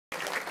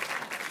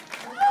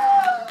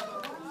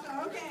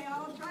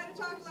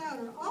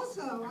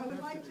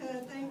like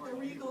to thank the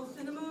Regal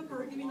Cinema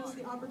for giving us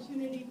the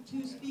opportunity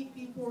to speak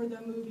before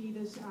the movie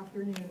this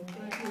afternoon.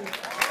 Thank you.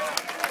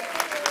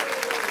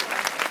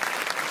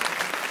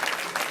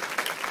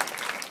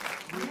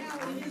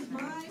 Now it is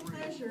my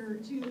pleasure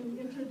to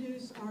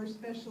introduce our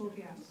special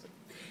guest.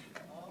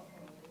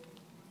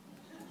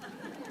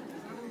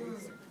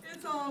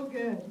 It's all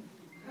good.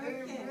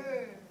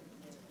 Okay.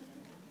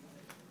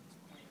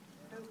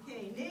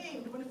 Okay,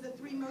 named one of the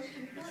 3 most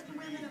important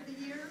women of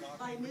the year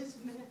by Ms.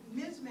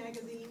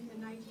 Magazine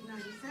in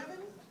 1997.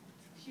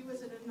 She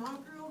was an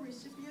inaugural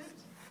recipient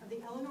of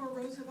the Eleanor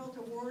Roosevelt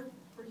Award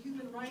for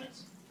Human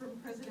Rights from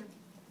President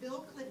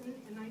Bill Clinton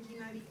in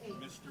 1998.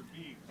 Mr.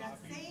 B. That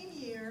same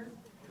year,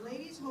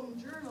 Ladies' Home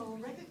Journal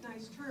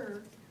recognized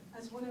her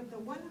as one of the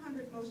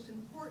 100 most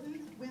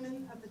important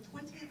women of the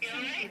 20th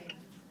century,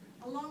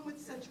 along with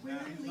such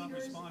women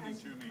leaders as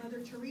Mother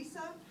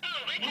Teresa,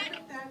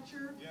 Margaret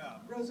Thatcher,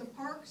 Rosa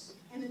Parks,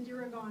 and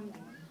Indira Gandhi.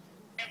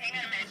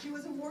 She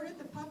was awarded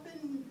the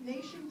Puffin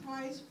Nation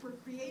Prize for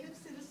Creative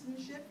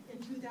Citizenship in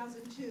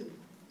 2002.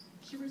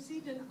 She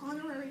received an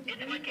honorary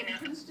degree from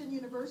Princeton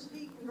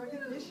University in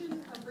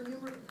recognition of her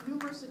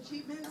numerous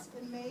achievements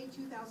in May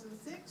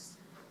 2006.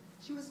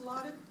 She was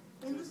lauded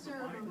in the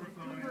ceremony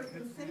for her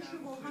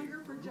insatiable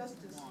hunger for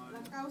justice, la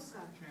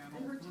causa,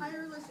 and her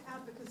tireless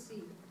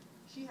advocacy.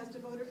 She has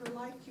devoted her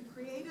life to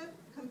creative,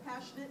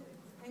 compassionate,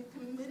 and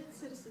committed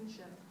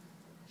citizenship.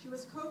 She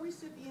was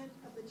co-recipient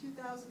of the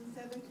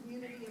 2007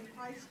 Community of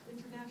Christ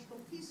International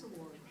Peace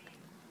Award.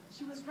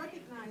 She was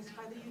recognized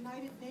by the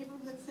United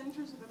Neighborhood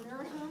Centers of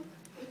America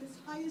with its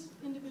highest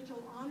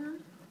individual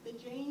honor, the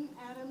Jane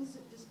Addams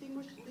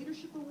Distinguished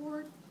Leadership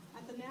Award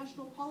at the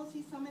National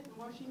Policy Summit in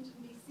Washington,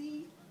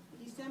 D.C.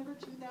 in December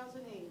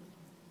 2008.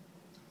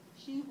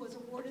 She was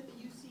awarded the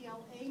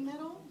UCLA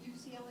Medal,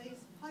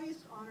 UCLA's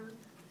highest honor,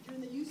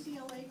 during the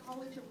UCLA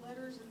College of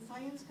Letters and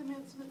Science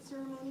commencement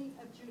ceremony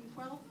of June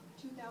 12,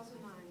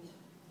 2009.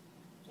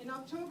 In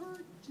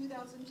October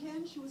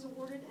 2010, she was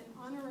awarded an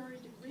honorary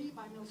degree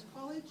by Mills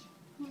College,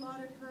 who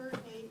lauded her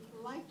a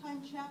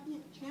lifetime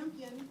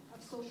champion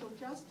of social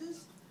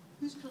justice,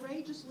 whose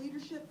courageous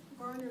leadership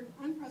garnered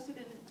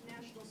unprecedented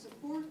national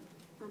support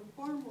from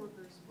farm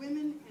workers,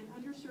 women, and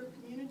underserved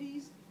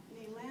communities in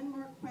a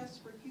landmark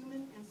quest for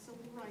human and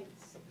civil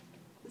rights.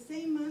 The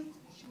same month,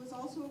 she was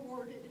also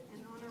awarded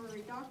an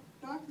honorary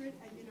doctorate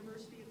at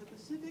University of the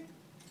Pacific,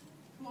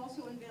 who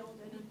also unveiled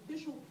an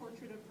official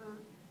portrait of her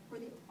for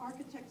the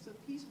Architects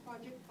of Peace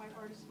project by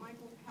artist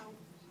Michael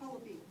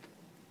Culleby.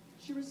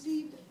 She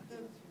received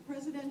the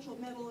Presidential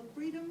Medal of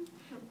Freedom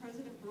from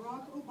President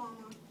Barack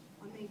Obama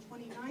on May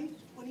 29,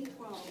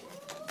 2012.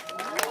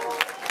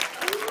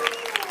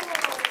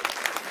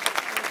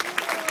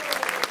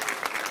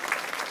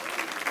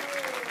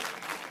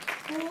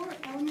 Four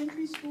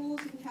elementary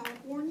schools in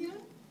California,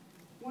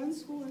 1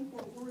 school in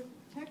Fort Worth,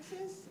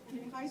 Texas, and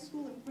a high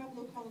school in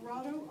Pueblo,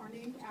 Colorado are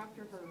named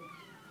after her.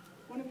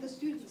 One of the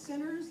student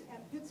centers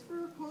at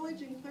Pittsburgh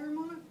College in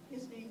Claremont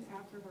is named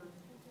after her.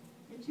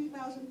 In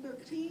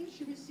 2013,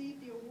 she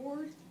received the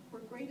award for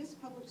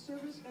Greatest Public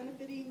Service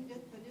Benefiting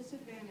the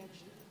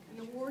Disadvantaged,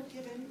 an award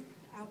given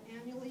out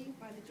annually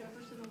by the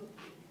Jefferson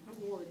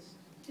Awards.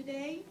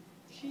 Today,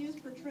 she is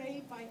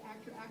portrayed by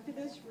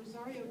actor-activist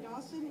Rosario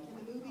Dawson in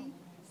the movie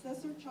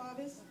Cesar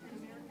Chavez, An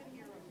American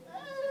Hero.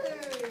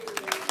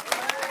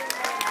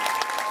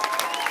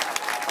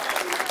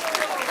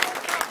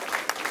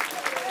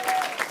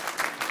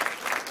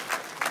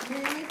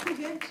 May I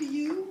present to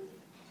you,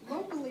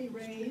 locally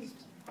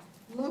raised,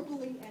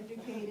 locally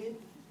educated,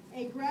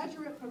 a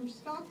graduate from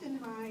Stockton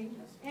High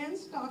and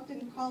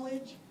Stockton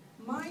College,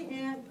 my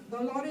Aunt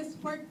Dolores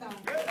Huerta.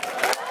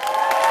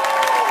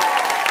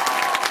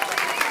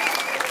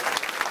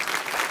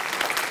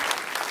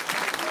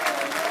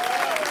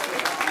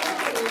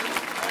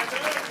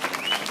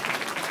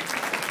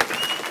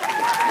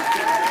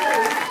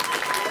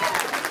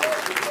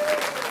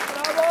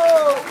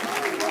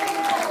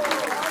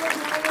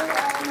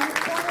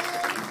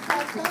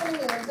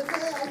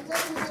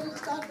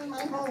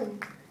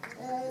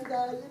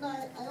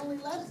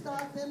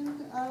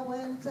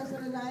 When Cesar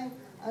and I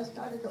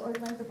started to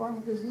organize the Farm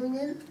Workers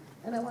Union,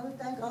 and I want to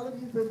thank all of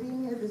you for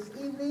being here this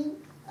evening.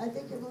 I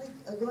think you're really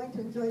going to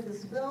enjoy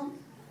this film,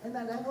 and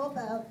that I hope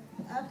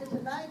after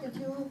tonight that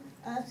you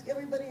ask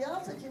everybody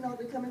else that you know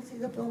to come and see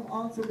the film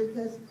also,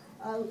 because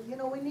you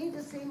know, we need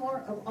to see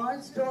more of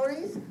our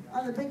stories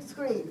on the big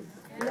screen.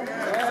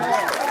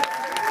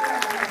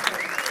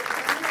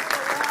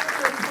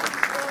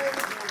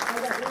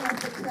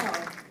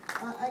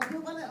 I do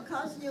want to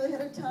caution you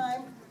ahead of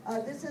time.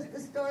 This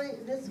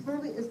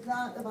movie is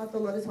not about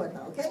Dolores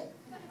Huerta, okay?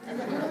 And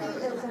the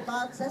movie is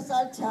about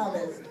Cesar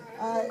Chavez.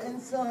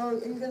 And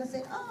so you're going to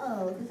say,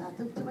 oh, there's not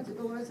too much of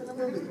Dolores in the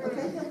movie,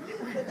 okay?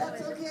 But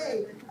that's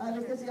okay,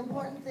 because the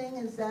important thing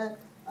is that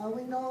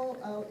we know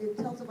it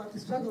tells about the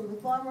struggle of the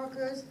farm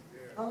workers,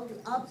 all the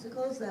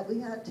obstacles that we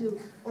had to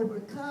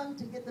overcome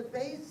to get the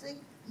basic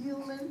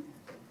human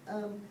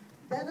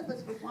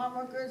benefits for farm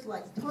workers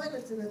like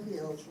toilets in the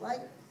fields, like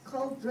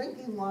cold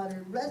drinking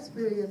water, rest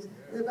periods,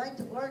 the right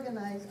to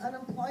organize,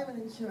 unemployment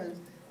insurance,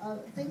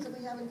 things that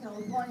we have in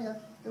California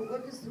that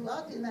workers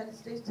throughout the United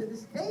States to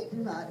this day do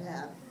not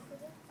have.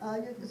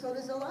 So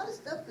there's a lot of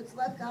stuff that's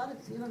left out.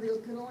 It's, you know, they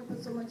can only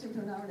put so much into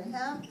an hour and a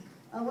half.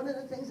 One of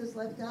the things that's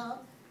left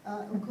out,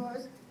 of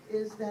course,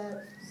 is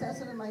that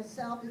Cesar and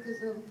myself,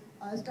 because of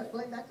start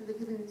going back to the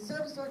community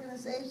service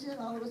organization,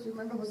 all of us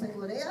remember Se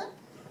Puede,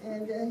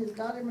 and his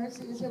daughter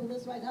Mercy is here with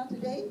us right now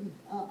today.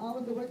 All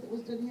of the work that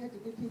was done here to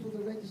get people to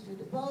register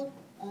to vote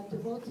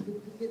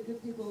to get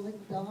good people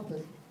elected to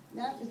office.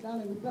 That is not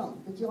in the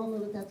film, but you all know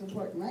that that's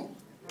important, right?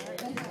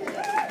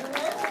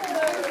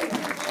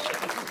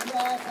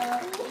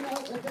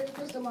 The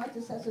 31st of March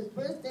is Cesar's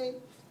birthday,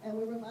 and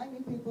we're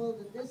reminding people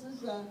that this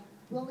is,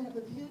 we only have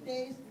a few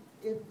days.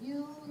 If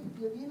you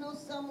know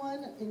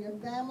someone in your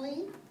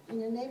family, in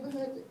your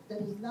neighborhood that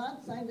has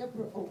not signed up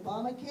for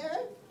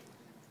Obamacare,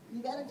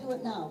 you got to do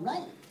it now,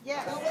 right?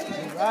 Yeah. So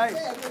right. We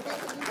have a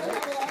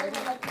lot of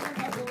the Latino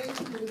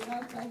population that is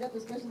not signed up,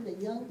 especially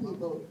the young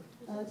people.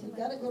 So you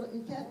got to go.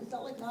 You can't. It's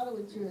not like auto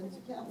insurance.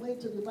 You can't wait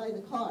till you buy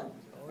the car.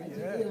 Oh,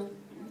 yeah. You know,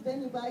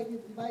 then you buy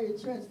your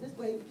insurance this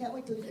way. You can't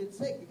wait till you get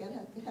sick. You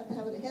have to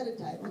have it ahead of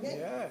time. Okay.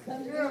 Yeah. So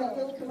I'm doing a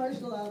little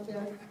commercial out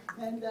there,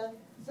 and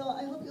so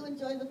I hope you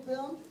enjoy the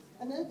film.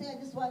 Another thing I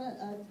just want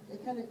to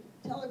kind of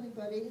tell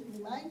everybody,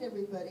 remind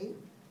everybody,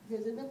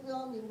 because in the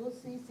film you will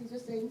see Cesar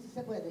saying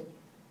Se Puede.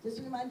 Just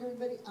to remind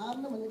everybody,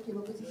 I'm the one that came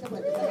up with Se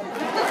Puede.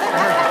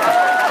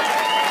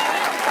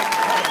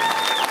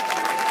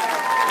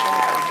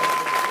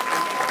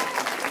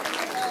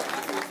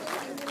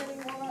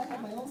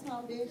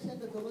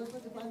 The Dolores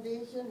Clara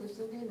Foundation, we're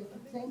still doing the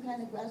same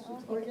kind of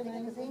grassroots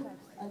organizing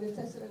that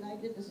Cesar and I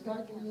did to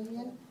start the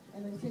union,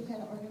 and the same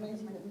kind of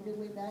organizing that we did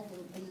way back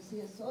in the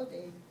CSO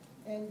days.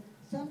 And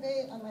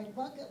someday on my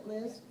bucket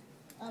list,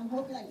 I'm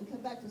hoping I can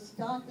come back to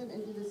Stockton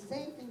and do the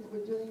same thing that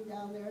we're doing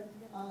down there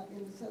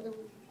in the southern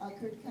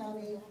Kirk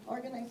County,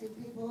 organizing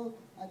people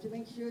to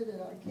make sure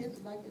that our kids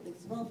are not getting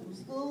expelled from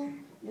school,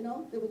 you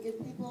know, that we get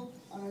people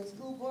on our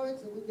school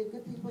boards, that we get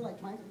good people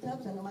like Michael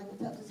Tubbs. I know Michael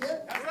Tubbs is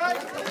here. That's right.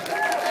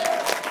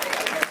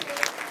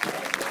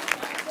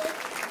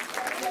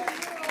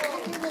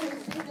 When we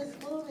see this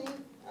movie,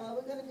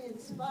 we're going to be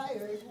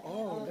inspired.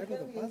 We're going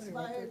to be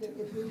inspired that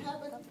if we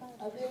haven't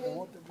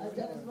really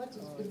done as much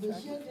as we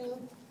should do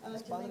to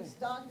make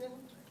Stockton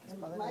and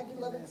my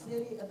beloved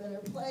city a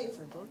better place,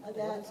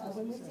 that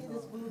when we see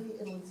this movie,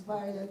 it'll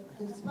inspire us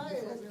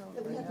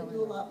that we have to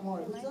do a lot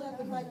more. We still have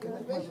to fight the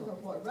immigration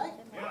report, right?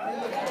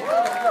 And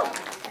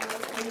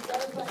we've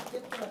got to fight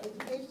for our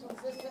educational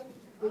system.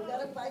 We've got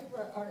to fight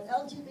for our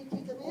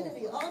LGBT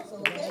community also,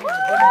 okay?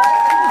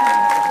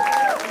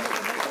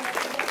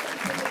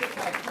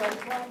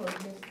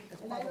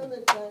 And I know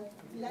that the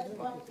United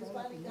Farmers has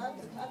finally got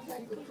the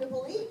contract with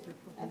EEE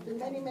after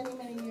many, many,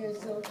 many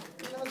years. So,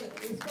 you know,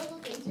 the struggle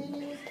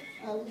continues.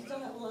 We still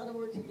have a lot of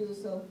work to do.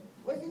 So,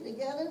 working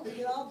together, we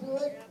can all do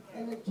it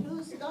in a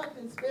true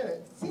Stockton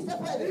spirit. Si se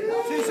puede.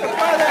 Si se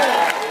puede.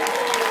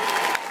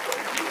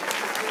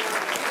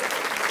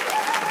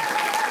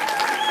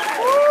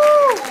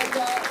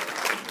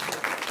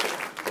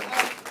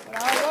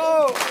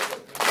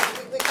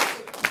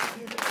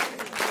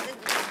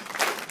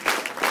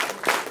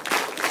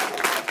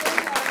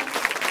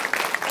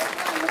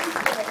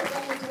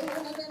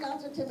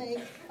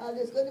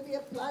 There's going to be a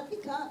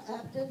plática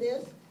after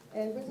this,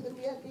 and where's it going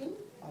to be at, Dean?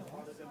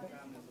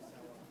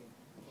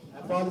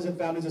 At Fathers and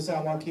Families of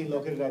San Joaquin,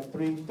 located at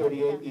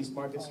 338 East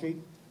Market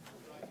Street.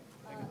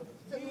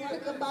 So if you want to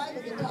come by,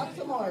 we can talk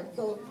some more.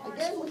 So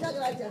again, muchas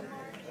gracias.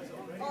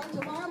 On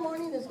tomorrow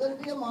morning, there's going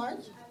to be a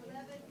march.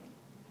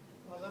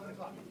 11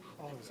 o'clock.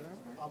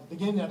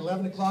 Beginning at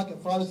 11 o'clock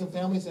at Fathers and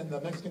Families in the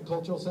Mexican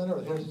Cultural Center,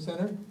 or Heritage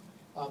Center.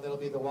 That'll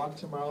be the walk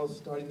tomorrow,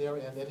 starting there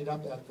and ending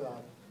up at the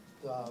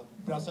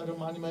Brasero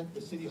Monument,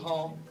 the City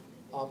Hall.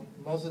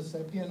 Moses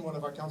Sepien, one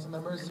of our council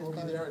members, will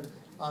be there,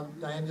 and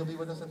Diane, you'll be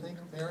with us, I think,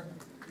 Mayor.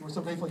 We're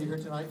so grateful you're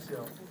here tonight.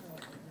 So.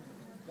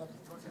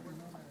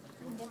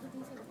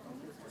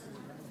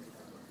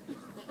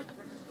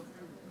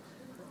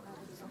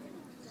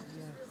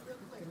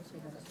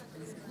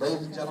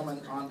 Ladies and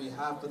gentlemen, on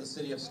behalf of the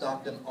City of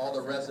Stockton, all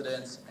the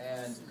residents,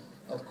 and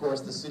of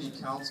course the City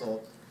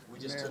Council, we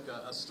just took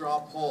a straw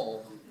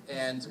poll.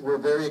 And we're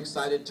very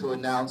excited to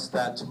announce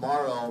that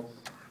tomorrow,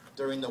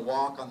 during the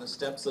walk on the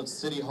steps of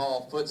City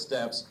Hall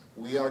footsteps,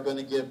 we are going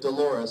to give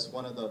Dolores,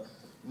 one of the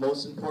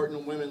most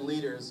important women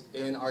leaders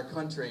in our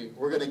country,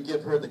 we're going to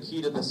give her the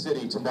key to the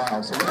city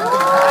tomorrow. So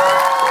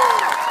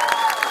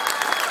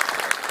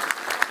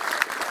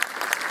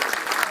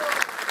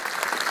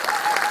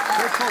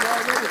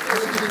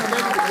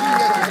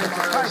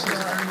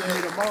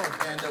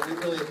and we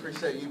really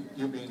appreciate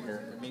you being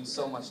here. It means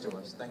so much to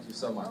us. Thank you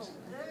so much.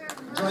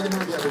 Enjoy the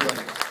movie,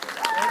 everybody.